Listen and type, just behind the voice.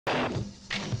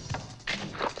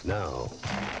Now,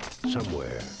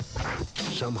 somewhere,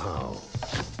 somehow,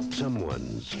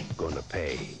 someone's gonna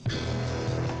pay.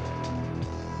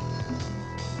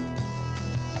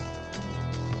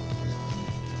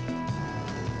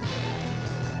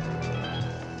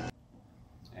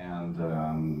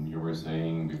 And you were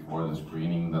saying before the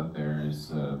screening that there's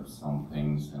some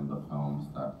things in the films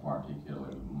that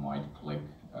particularly might click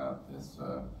at this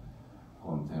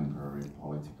contemporary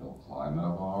political climate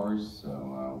of ours. So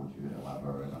would you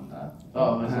elaborate on that?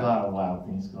 Oh, there's a lot of wild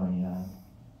things going on.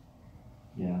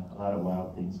 Yeah, a lot of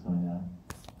wild things going on.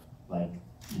 Like,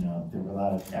 you know, there were a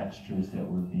lot of extras that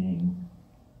were being,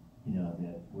 you know,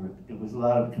 it was a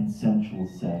lot of consensual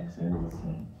sex, I will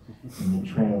say, in the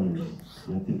trailers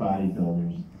with the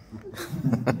bodybuilders.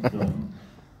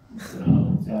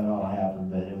 so that all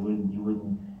happened, but you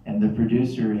wouldn't, and the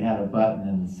producer had a button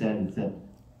and it said,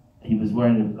 he was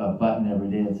wearing a button every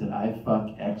day that said, "I fuck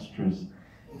extras."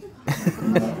 You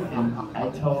know, and I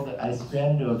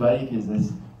ran into a buddy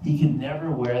because he could never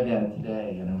wear that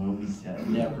today in a movie set,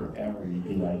 never, ever. He'd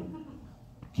be like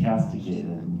castigated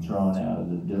and thrown out of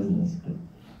the business,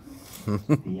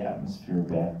 but the atmosphere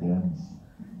back then is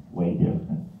way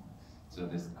different. So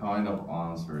this kind of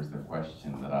answers the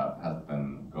question that has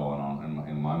been going on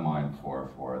in my mind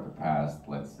for the past,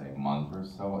 let's say, month or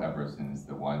so, ever since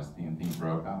the Weinstein thing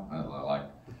broke up. Like,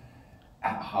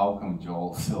 how come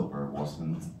Joel Silver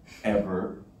wasn't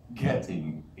ever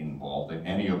getting involved in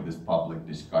any of this public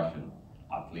discussion,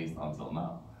 at least until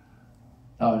now?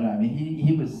 Oh no, I mean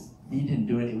he didn't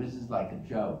do it. It was just like a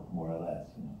joke, more or less.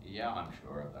 You know? Yeah, I'm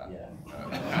sure of that. Yeah.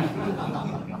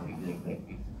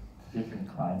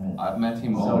 Different climate. I've met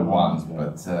him only once,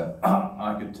 but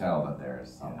I could tell that there are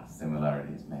some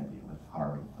similarities maybe with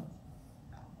Harvey. But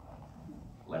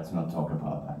let's not talk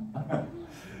about that.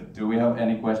 Do we have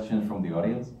any questions from the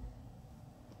audience?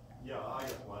 Yeah, I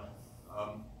got one.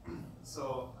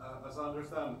 As I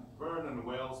understand, Vernon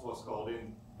Wells was called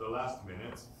in the last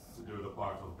minute to do the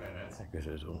part of Bennett.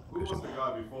 Who was the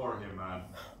guy before him, and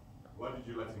why did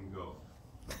you let him go?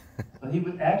 Well, he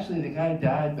was actually, the guy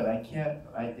died, but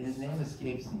his name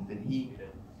escapes me.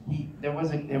 But there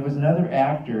was another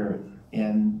actor,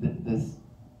 and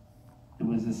it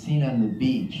was a scene on the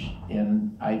beach,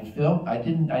 and I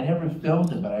never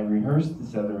filmed it, but I rehearsed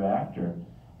this other actor,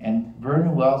 and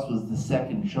Vernon Wells was the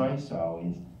second choice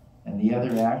always, and the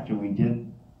other actor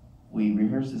we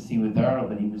rehearsed the scene with Arnold,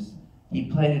 but he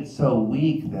played it so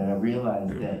weak that I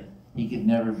realized that he could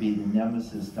never be the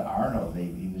nemesis to Arnold.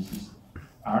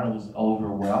 Arnold was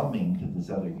overwhelming to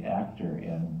this other actor,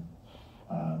 and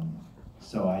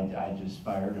so I just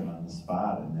fired him on the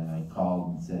spot, and then I called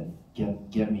and said,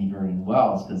 get me Vernon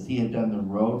Wells, because he had done The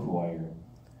Road Warrior,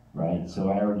 right? So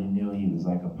I already knew he was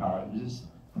like a power. It was just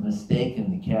a mistake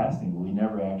in the casting, but we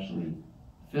never actually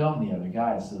filmed the other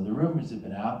guy. So the rumors have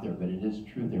been out there, but it is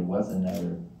true there was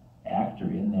another actor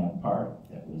in that part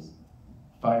that was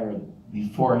fired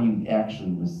before he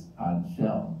actually was on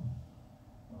film.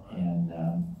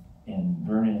 And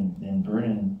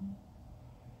Vernon,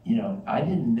 you know, I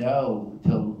didn't know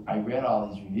till I read all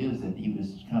these reviews that he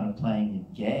was kind of playing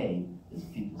it gay, as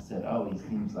people said, oh, he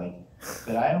seems like,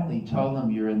 but I only told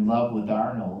him you're in love with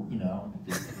Arnold, you know,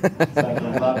 it's like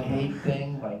a love-hate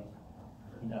thing, like,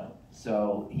 you know,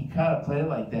 so he kind of played it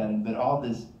like that, but all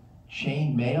this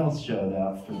chain mail showed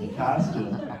up for the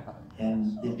costume,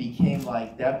 and it became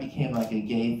like a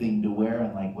gay thing to wear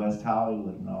in like West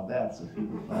Hollywood and all that. So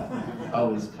people thought,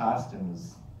 oh, his costume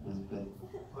was good.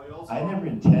 I never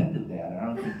intended that. I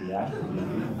don't think the actor did.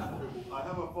 I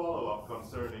have a follow-up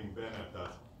concerning Bennett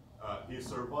that he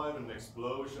survived an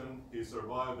explosion, he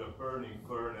survived a burning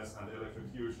furnace and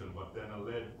electrocution, but then a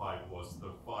lead pipe was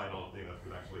the final thing that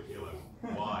could actually kill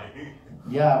him. Why?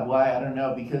 Yeah, why? I don't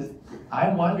know, because I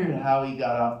wondered how he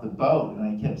got off the boat, and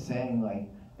I kept saying like,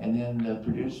 and then the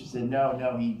producer said, no,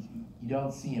 you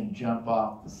don't see him jump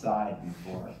off the side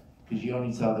before, because you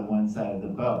only saw the one side of the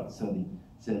boat. So they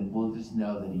said, we'll just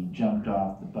know that he jumped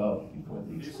off the boat before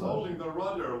the explosion. He's holding the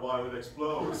rudder while it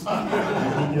explodes. Is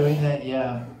he doing that?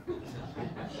 Yeah.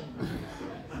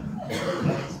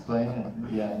 Can't explain it.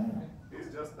 Yeah.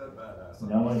 He's just that badass.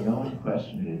 No one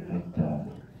questioned it, but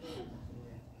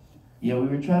yeah, we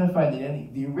were trying to find the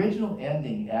ending. The original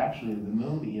ending, actually, of the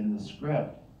movie in the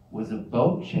script was a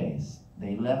boat chase.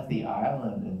 They left the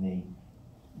island and they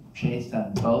chased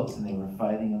on boats and they were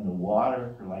fighting in the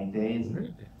water for like days.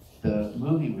 The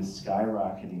movie was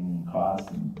skyrocketing in cost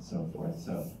and so forth.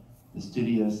 So the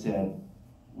studio said,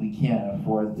 we can't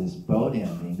afford this boat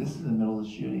ending. This is in the middle of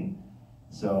shooting.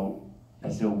 So I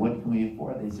said, what can we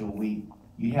afford? They said,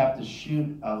 you have to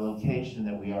shoot a location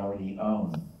that we already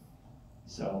own.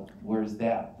 So where's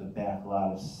that? The back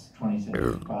lot of 20th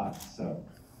Century Fox. So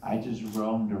I just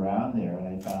roamed around there and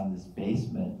I found this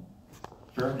basement,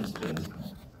 furnace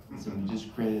basement. So we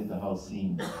just created the whole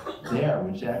scene there,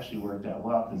 which actually worked out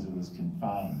well because it was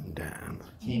confined. Damn.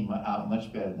 It came out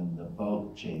much better than the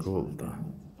boat chase Cool. would have been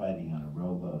with fighting on a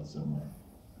rowboat somewhere.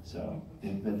 So,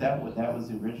 but that was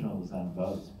the original, was on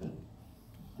boats, but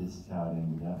this is how it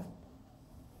ended up.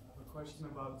 A question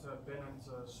about Bennett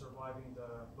surviving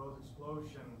the boat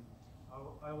explosion.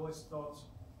 I always thought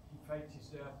he faked his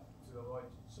death to avoid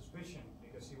suspicion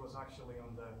because he was actually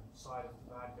on the side of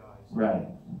the bad guys. Right.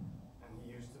 And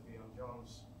he used to be on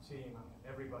John's team, and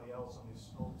everybody else on his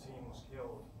whole team was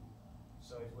killed.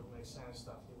 So it would make sense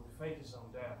that he would fake his own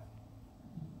death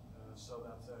so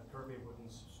that Kirby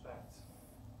wouldn't suspect.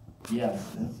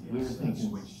 Yes, we were thinking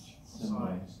switched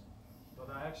similar. sides.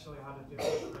 But I actually had a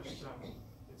different question.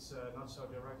 It's not so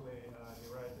directly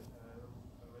related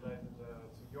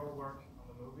to your work on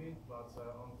the movie, but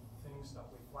on things that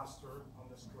we plaster on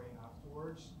the screen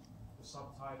afterwards, the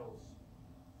subtitles,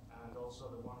 and also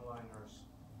the one-liners.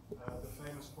 The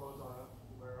famous quote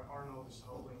where Arnold is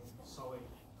holding Sully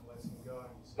and lets him go,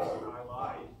 and he says, "I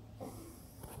lied."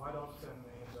 Quite often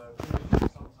in the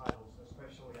British subtitles,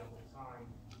 especially at the time,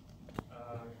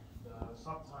 the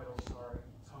subtitles are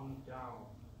toned down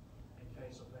in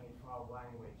case of any foul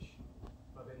language.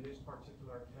 But in this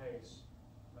particular case,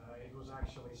 it was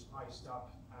actually spiced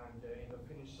up, and in the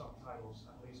Finnish subtitles,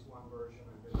 at least one version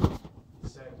of it,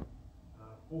 said,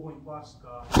 "Puhuin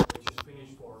paskaa," which is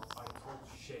Finnish for "I told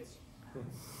shit."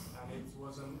 And it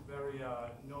was a very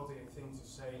naughty thing to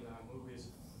say in movies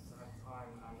at that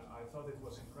time, and I thought it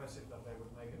was impressive that they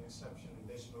would make an exception in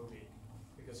this movie,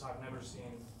 because I've never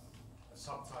seen a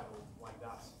subtitle like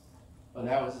that. Well,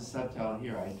 that was a subtitle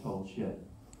here, I told shit.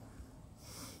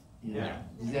 Yeah.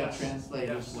 Does that translate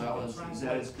as well as, is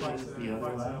that as good as the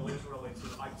other one? Literally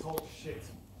to "I told shit."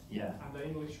 Yeah. And the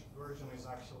English version is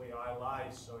actually "I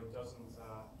lied," so it doesn't.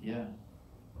 Yeah.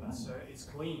 It's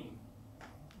clean.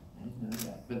 I didn't know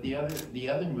that. But the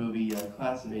other movie,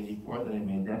 Class of '84 that I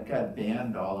made, that got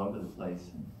banned all over the place.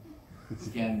 In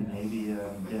Scandinavia,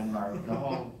 Denmark, the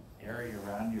whole area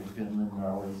around here, Finland,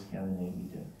 Norway, Scandinavia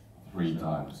did. 3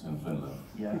 times in Finland.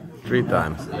 Yeah. 3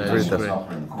 times. That's Great,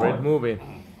 suffering great court. movie.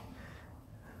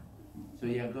 So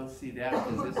yeah, go see that,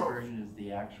 because this version is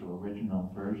the actual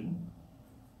original version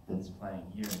that's playing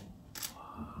here.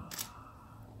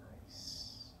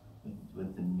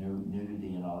 With the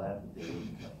nudity and all that they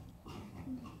wouldn't play.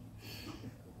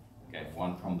 Okay,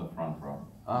 one from the front row.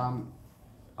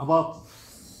 About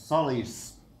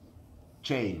Sully's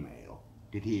chainmail,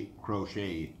 did he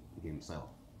crochet himself?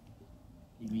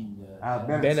 You mean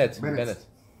Bennett's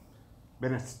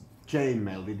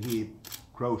chainmail, did he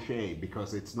crochet,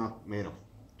 because it's not made of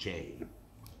chain,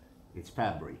 it's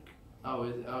fabric. Oh,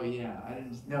 yeah, I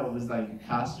didn't know, it was like a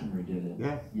costumer did it.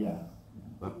 Yeah. Yeah.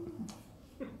 But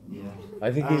Yeah.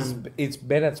 I think it's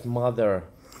Bennett's mother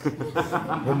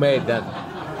who made that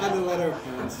And the letter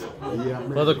pants. yeah,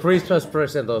 for the Christmas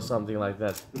present or something like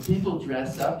that. But people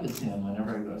dress up as him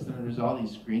whenever I go. So there's all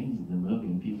these screenings in the movie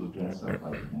and people dress up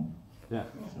like him. yeah.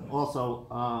 Also,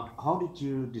 how did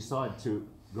you decide to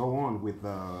go on with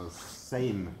the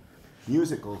same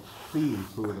musical theme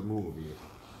through the movie,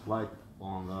 like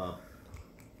on the,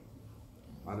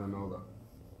 I don't know,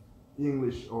 the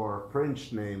English or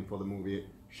French name for the movie,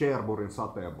 Cherbourgin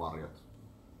sateenvarjot.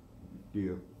 Do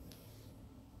you?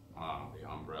 The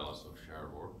Umbrellas of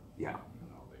Cherbourg. Yeah. You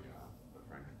know, the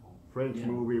French one. French Yeah.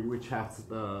 movie which has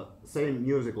the same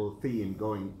musical theme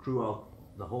going throughout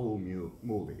the whole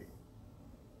movie.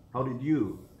 How did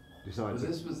you decide? Well,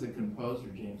 this was the composer,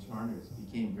 James Horner. He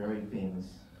became very famous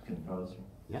composer.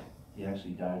 Yeah. He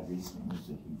actually died recently,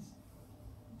 but he's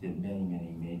did many,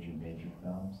 many major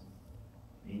films.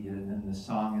 He did, and then the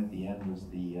song at the end was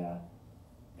the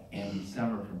Andy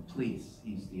Summer from Police.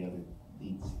 He's the other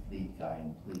lead guy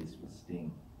in Police with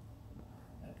Sting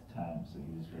at the time, so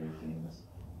he was very famous.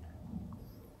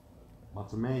 But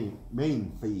the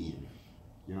main theme,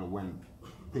 you know, when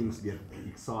things get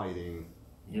exciting,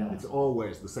 Yeah, it's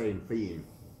always the same theme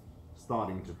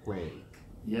starting to play.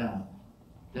 yeah.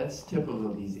 That's typical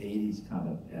of these 80s kind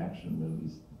of action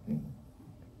movies, I think.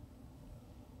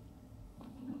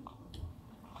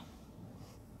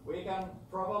 We can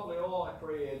probably all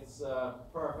agree it's a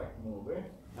perfect movie.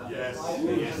 At Yes. least I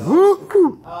think Yes.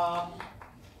 so.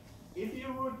 If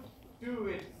you would do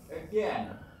it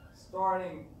again,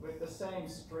 starting with the same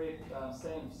script,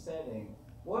 same setting,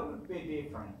 what would be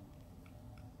different?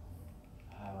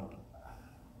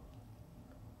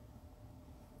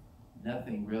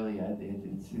 Nothing really.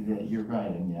 You're right. I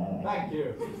mean, Thank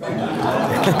you.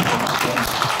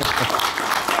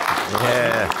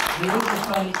 Yeah.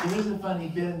 There is a funny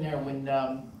bit in there when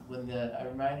it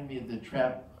reminded me of the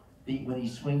trap when he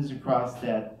swings across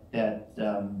that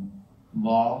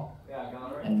mall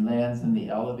and lands in the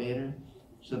elevator.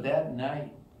 So that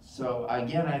night,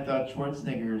 again I thought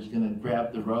Schwarzenegger was going to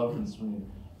grab the rope and swing,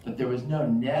 but there was no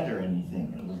net or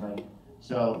anything. It was like,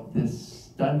 so this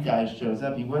stunt guy shows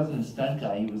up. He wasn't a stunt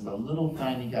guy. He was a little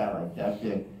tiny guy like that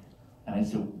big. And I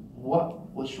said,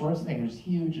 what? Well, Schwarzenegger's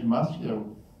huge and muscular.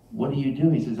 What do you do?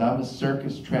 He says, I'm a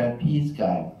circus trapeze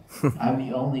guy. I'm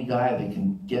the only guy that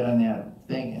can get on that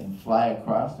thing and fly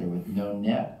across there with no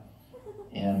net.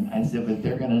 And I said, but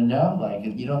they're going to know, like,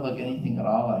 you don't look anything at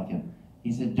all like him.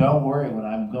 He said, don't worry, when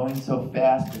I'm going so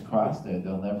fast across there,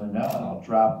 they'll never know, and I'll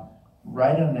drop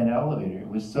right on that elevator. It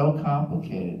was so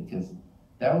complicated, because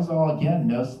that was all, again,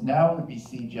 now it would be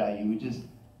CGI.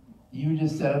 You would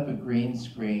just set up a green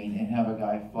screen and have a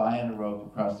guy fly on a rope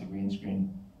across the green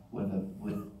screen with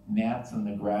mats on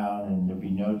the ground, and there'd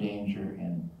be no danger,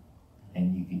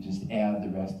 and you could just add the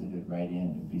rest of it right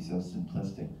in. It would be so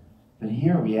simplistic. But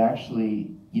here we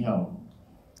actually,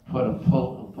 put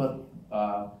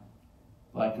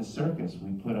like a circus.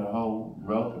 We put a whole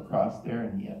rope across there,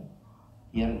 and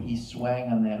he swang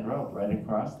on that rope right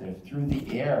across there through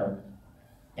the air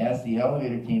as the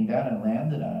elevator came down and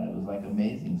landed on it. It was like an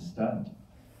amazing stunt,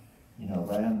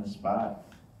 right on the spot.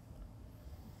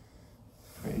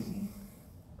 Crazy.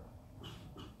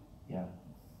 Yeah.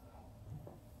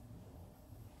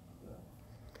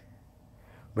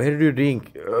 Where do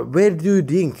you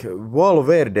think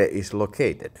Valverde is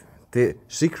located? The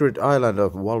secret island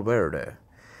of Valverde,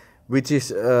 which is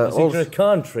secret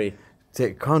country.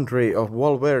 The country of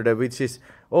Valverde, which is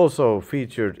also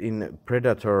featured in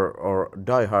Predator or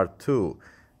Die Hard 2,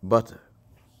 but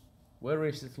where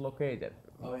is it located?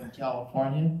 Oh, in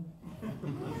California?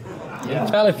 Yeah.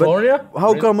 In California? But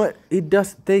how come it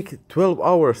does take 12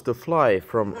 hours to fly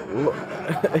from LA?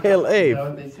 You know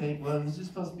what they say? Well, it's just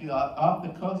supposed to be off the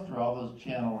coast are all those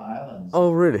Channel Islands.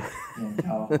 Oh, really? In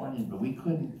California, but we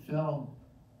couldn't film.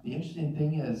 The interesting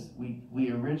thing is,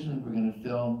 we originally were going to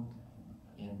film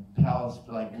in Palace,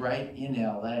 like right in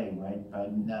LA, right by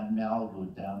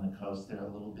Malibu, down the coast there a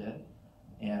little bit.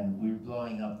 And we were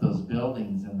blowing up those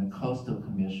buildings, and the Coastal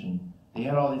Commission, they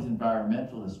had all these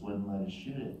environmentalists wouldn't let us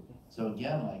shoot it. So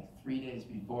again, like 3 days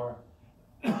before,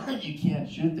 you can't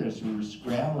shoot there, so we were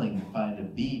scrambling to find a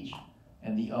beach.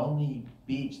 And the only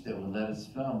beach that would let us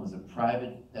film was that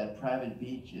private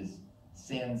beach is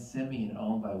San Simeon,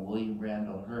 owned by William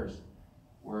Randall Hearst.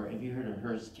 Have you heard of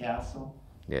Hearst Castle?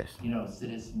 Yes.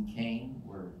 Citizen Kane,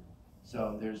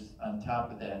 so there's, on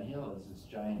top of that hill is this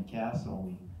giant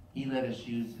castle. He let us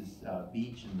use his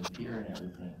beach and the pier and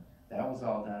everything. That was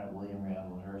all done at William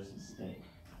Randall Hearst's estate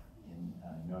in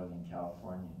Northern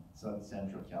California,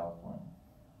 Central California.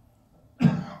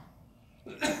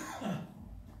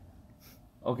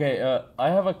 Okay, I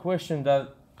have a question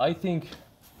that I think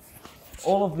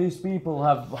all of these people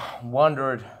have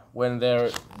wondered when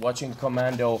they're watching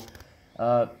Commando.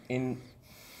 In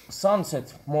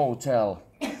Sunset Motel,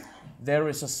 there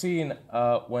is a scene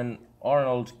when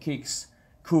Arnold kicks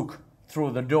Cook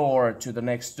through the door to the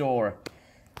next door.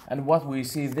 And what we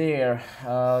see there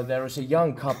is a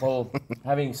young couple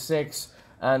having sex,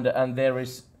 and there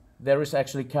is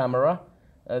actually camera.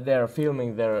 They're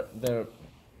filming. They're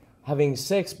having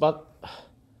sex, but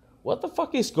what the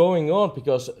fuck is going on?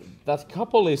 Because that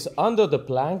couple is under the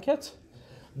blanket.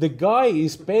 The guy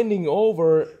is bending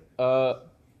over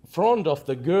front of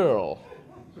the girl.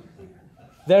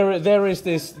 There is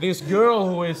this girl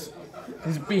who is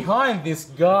behind this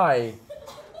guy.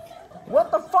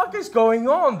 What the fuck is going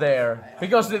on there?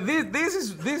 Because this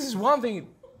is one thing.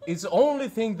 It's the only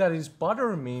thing that is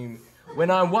bothering me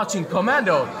when I'm watching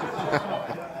Commando. I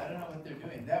don't know what they're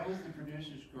doing. That was the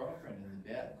producer's girlfriend in the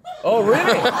bed. Oh,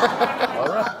 really? All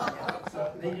right.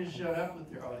 So they just showed up with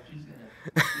her. Oh, she's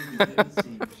gonna do the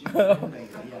scene. She's gonna make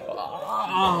it. Yeah.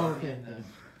 Oh, okay.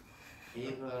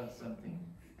 Ava something.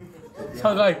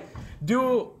 So like,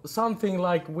 do something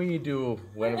like we do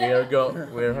when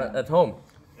we're at home.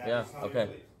 Yeah. Okay.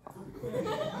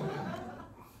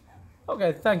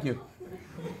 Okay. Thank you.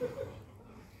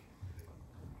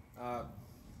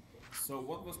 So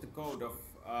what was the code of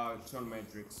John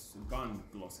Matrix's gun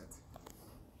closet?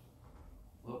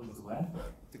 What was the what?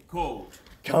 The code.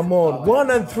 Come on,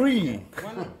 1 and 3.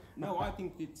 No, I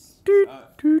think it's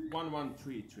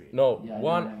 1133. No, Yeah,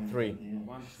 1 3.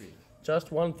 1 3.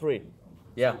 Just 1 3.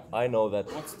 Yeah, I know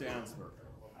that. What's the answer?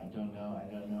 I don't know.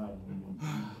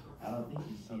 I don't think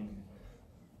you see him.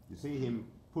 You see him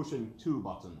pushing two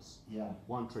buttons. Yeah.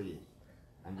 One tree,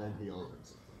 and then he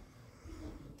opens it.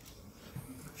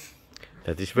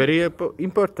 That is very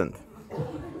important.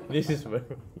 This is very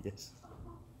yes.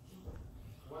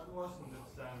 What was in that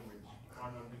sandwich?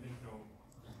 Arnold didn't know.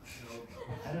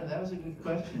 I know, that was a good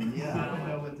question. Yeah, I don't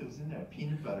know what was in there.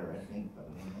 Peanut butter, I think, but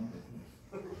I don't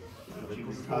know. She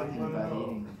was talking about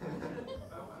eating.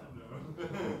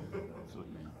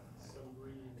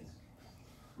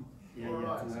 Yeah, All yeah,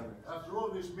 right. whoever. After all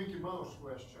these Mickey Mouse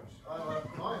questions, I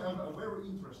have a very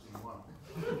interesting one.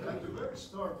 At the very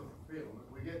start of the film,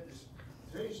 we get this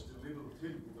tasty little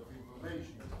tidbit of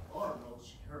information that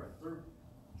Arnold's character,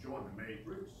 John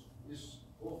Matrix, is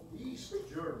of East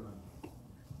German,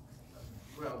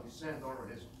 well, descent, or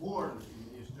is born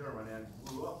in East Germany and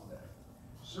grew up there.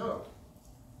 So,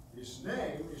 his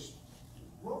name is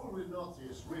probably not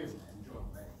his real name, John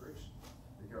Matrix,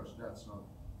 because that's not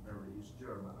very East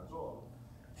German at all.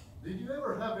 Did you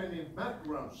ever have any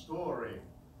background story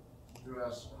to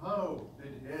us? How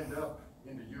did he end up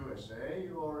in the USA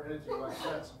or anything like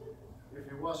that? If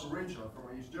he was original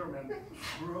from East Germany and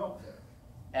grew up there?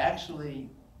 Actually,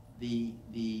 in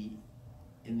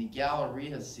the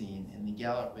Galleria scene, in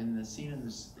the scene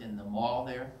in the mall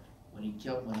there, when he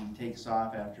takes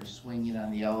off after swinging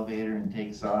on the elevator and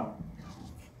takes off,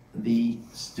 the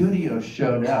studio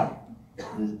showed up.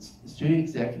 The studio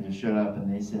executives showed up and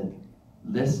they said,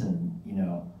 "Listen, you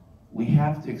know, we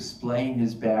have to explain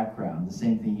his background." The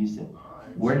same thing you said.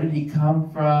 Where did he come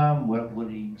from? What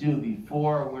did he do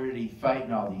before? Where did he fight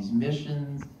in all these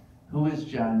missions? Who is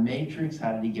John Matrix?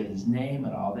 How did he get his name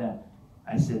and all that?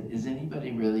 I said, is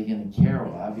anybody really going to care?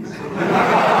 Well, obviously. It's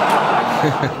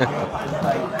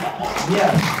like,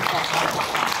 yes.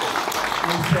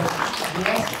 They said,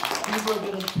 yes, people are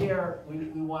going to care.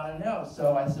 We want to know.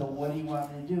 So I said, what do you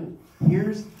want me to do?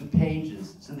 Here's the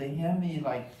pages. So they hand me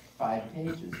like 5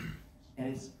 pages.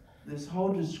 And it's this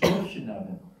whole description of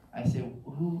him. I say,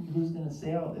 who's going to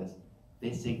say all this?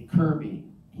 They say, Kirby.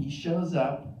 He shows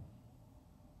up.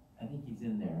 I think he's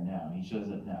in there now. He shows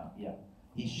up now, yeah.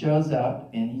 He shows up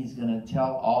and he's going to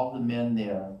tell all the men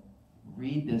there,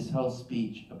 read this whole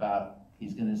speech about,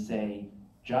 he's going to say,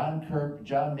 John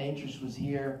Matrix was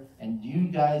here, and do you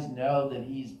guys know that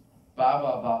he's blah,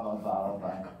 blah, blah, blah, blah,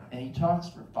 blah. And he talks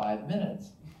for 5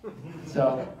 minutes.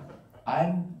 So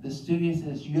the studio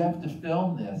says, you have to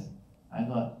film this. I'm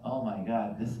going, oh my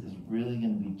God, this is really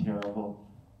going to be terrible.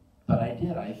 But I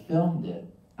did, I filmed it.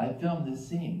 I filmed this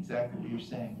scene, exactly what you're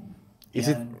saying. Is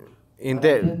it in I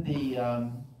there? did the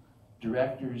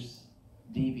director's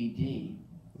DVD.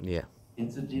 Yeah.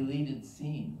 It's a deleted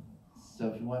scene. So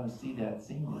if you want to see that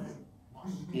scene,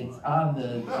 it's on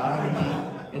the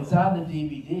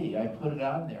DVD. I put it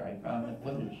on there. I found the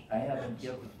footage. I had them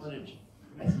get the footage.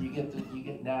 I said, you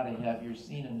get now to have your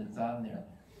scene, and it's on there.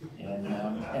 And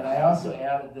I also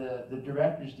added the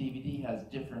director's DVD has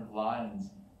different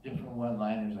lines, different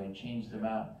one-liners. I changed them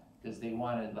out because they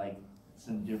wanted like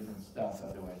some different stuff.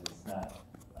 Otherwise, it's not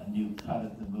a new cut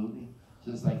of the movie.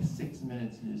 So it's like 6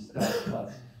 minutes new stuff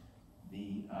plus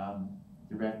the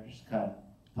director's cut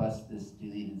plus this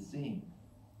deleted scene.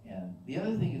 And the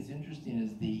other thing that's interesting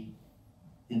is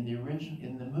in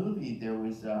the movie there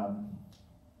was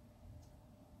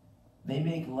they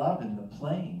make love in the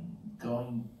plane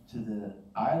going to the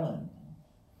island.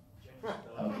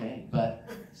 Okay, but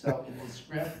so in the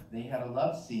script they had a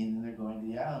love scene and they're going to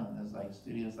the island. And there's like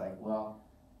studio's like, well,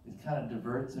 it kind of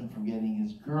diverts him from getting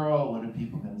his girl. What are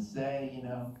people going to say? You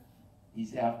know,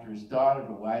 he's after his daughter,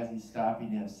 but why is he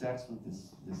stopping to have sex with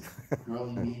this girl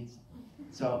he meets?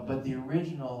 So, but the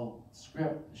original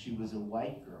script, she was a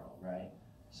white girl, right?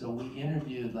 So we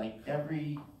interviewed like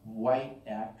every white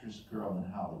actress girl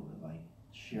in Hollywood, like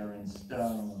Sharon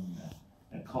Stone,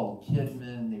 Nicole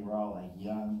Kidman. They were all like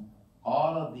young.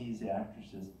 All of these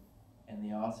actresses, and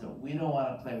they also, we don't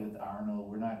want to play with Arnold.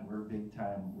 We're big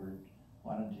time.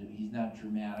 He's not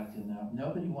dramatic enough.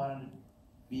 Nobody wanted to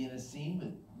be in a scene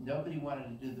with. Nobody wanted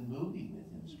to do the movie with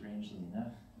him. Strangely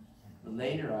enough, but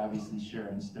later, obviously,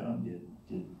 Sharon Stone did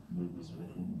movies with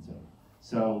him. And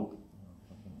so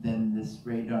then this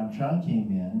Ray Dawn Chung came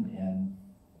in, and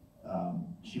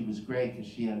she was great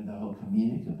because she had the whole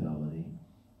comedic ability.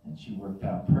 And she worked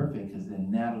out perfect because then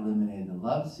that eliminated the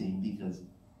love scene, because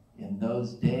in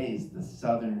those days, the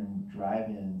southern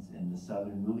drive-ins and the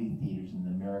southern movie theaters in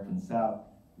the American South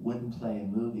wouldn't play a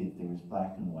movie if there was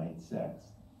black and white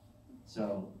sex.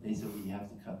 So they said, well, you have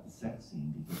to cut the sex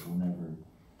scene because we'll never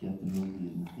get the movie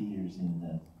in the theaters in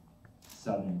the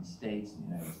southern states in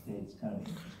the United States. Kind of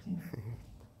interesting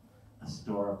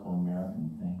historical American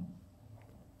thing.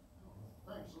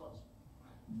 Thanks a lot.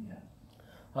 Yeah.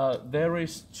 there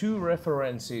is two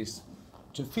references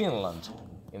to Finland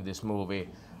in this movie.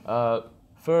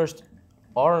 First,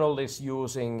 Arnold is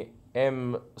using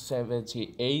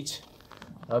M78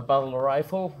 battle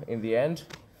rifle in the end,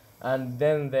 and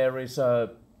then there is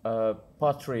a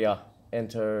Patria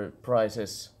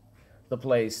Enterprises, the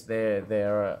place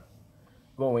they're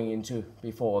going into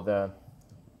before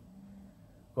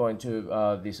going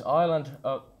to this island.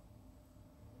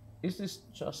 Is this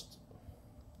just?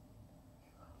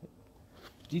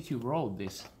 Did you wrote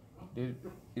this?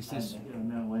 Is this? I don't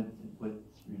know what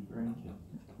it's referring to.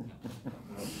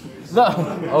 No.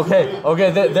 Okay.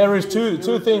 There is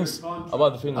two things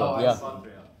about the Finland.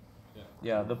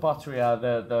 Yeah. The Patria,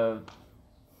 the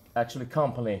actually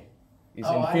company is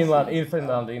in Finland. In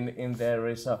Finland, in there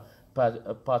is a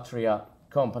Patria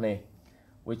company,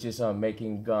 which is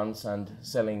making guns and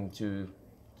selling to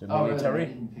military. I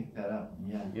didn't pick that up.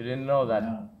 Yeah. You didn't know that?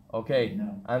 No. Okay.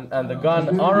 No. And the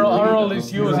gun Arnold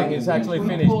is using is actually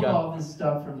Finnish We pulled gun. all this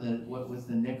stuff from what was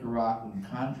the Nicaraguan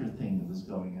Contra thing that was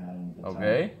going on at the time.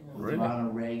 With Really?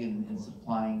 Ronald Reagan and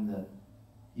supplying the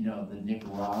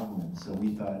Nicaraguans. So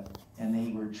we thought, and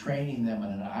they were training them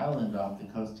on an island off the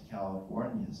coast of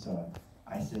California. So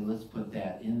I said, let's put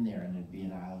that in there, and it'd be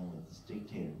an island with this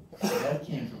dictator. So that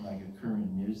came from like a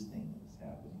current news thing that was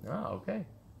happening. Ah, okay.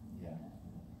 Yeah.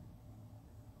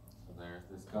 So there's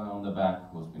this guy on the back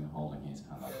who's been holding his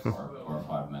hand up for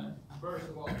 5 minutes. First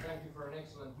of all, thank you for an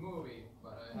excellent movie,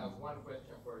 but I have one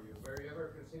question for you. Were you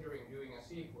ever considering doing a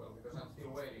sequel? Because I'm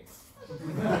still waiting.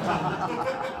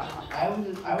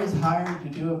 I was hired to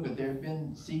do it, but there have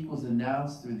been sequels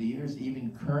announced through the years.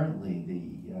 Even currently,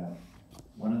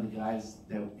 one of the guys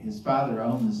that his father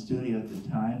owned the studio at the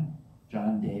time,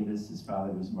 John Davis. His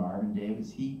father was Marvin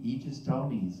Davis. He just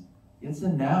told me it's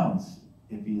announced.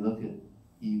 If you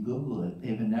Google it,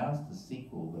 they've announced a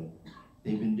sequel, but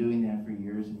they've been doing that for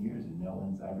years and years, and no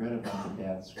one's. I've read about the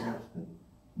bad scripts, but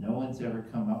no one's ever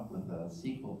come up with a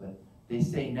sequel. But they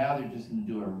say now they're just going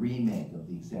to do a remake of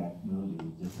the exact movie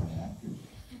with different actors.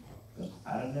 But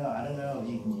I don't know if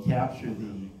you can capture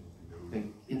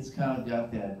it's kind of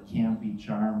got that campy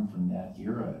charm from that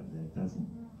era that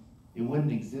it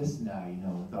wouldn't exist now,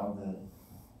 with all the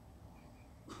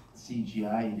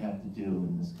CGI you'd have to do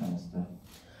and this kind of stuff.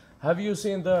 Have you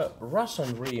seen the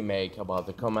Russian remake about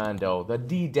the Commando, the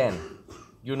D-Den?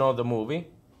 You know the movie?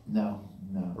 No.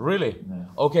 Really? No.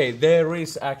 Okay, there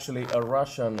is actually a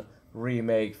Russian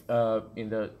remake in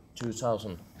the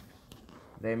 2000.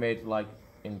 They made like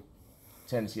in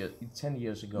 10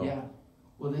 years ago. Yeah.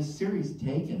 Well, this series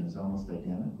Taken is almost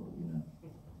identical,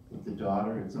 with the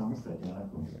daughter. It's almost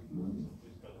identical.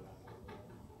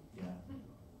 Yeah.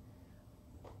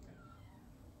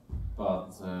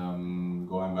 But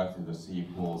going back to the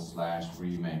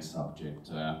sequel/remake subject,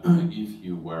 if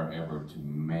you were ever to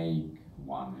make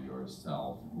one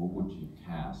yourself, who would you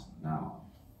cast now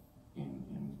in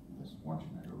the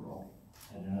Schwarzenegger role?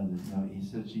 I don't know. He's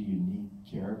such a unique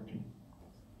character.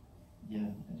 Yeah,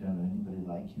 I don't know anybody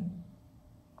like him.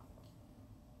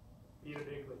 Peter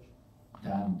Dinklage.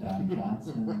 Don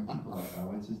Johnson.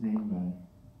 What's his name?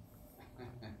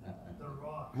 The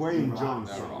Rock. Wayne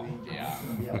Johnson. The Rock,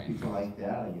 Yeah, people like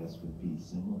that, I guess, would be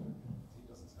similar. He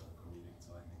doesn't have a comedic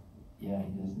timing. Yeah,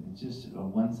 he doesn't. It's just a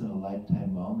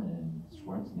once-in-a-lifetime moment in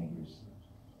Schwarzenegger's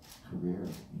career,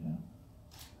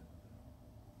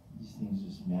 These things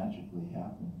just magically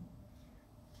happen.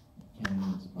 Can't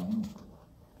even explain it.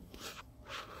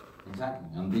 Exactly,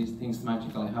 and these things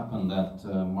magically happen that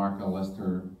Mark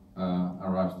Lester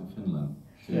arrives to Finland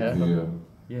to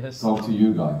Yes. talk to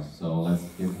you guys. So let's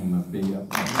give him a big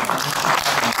applause.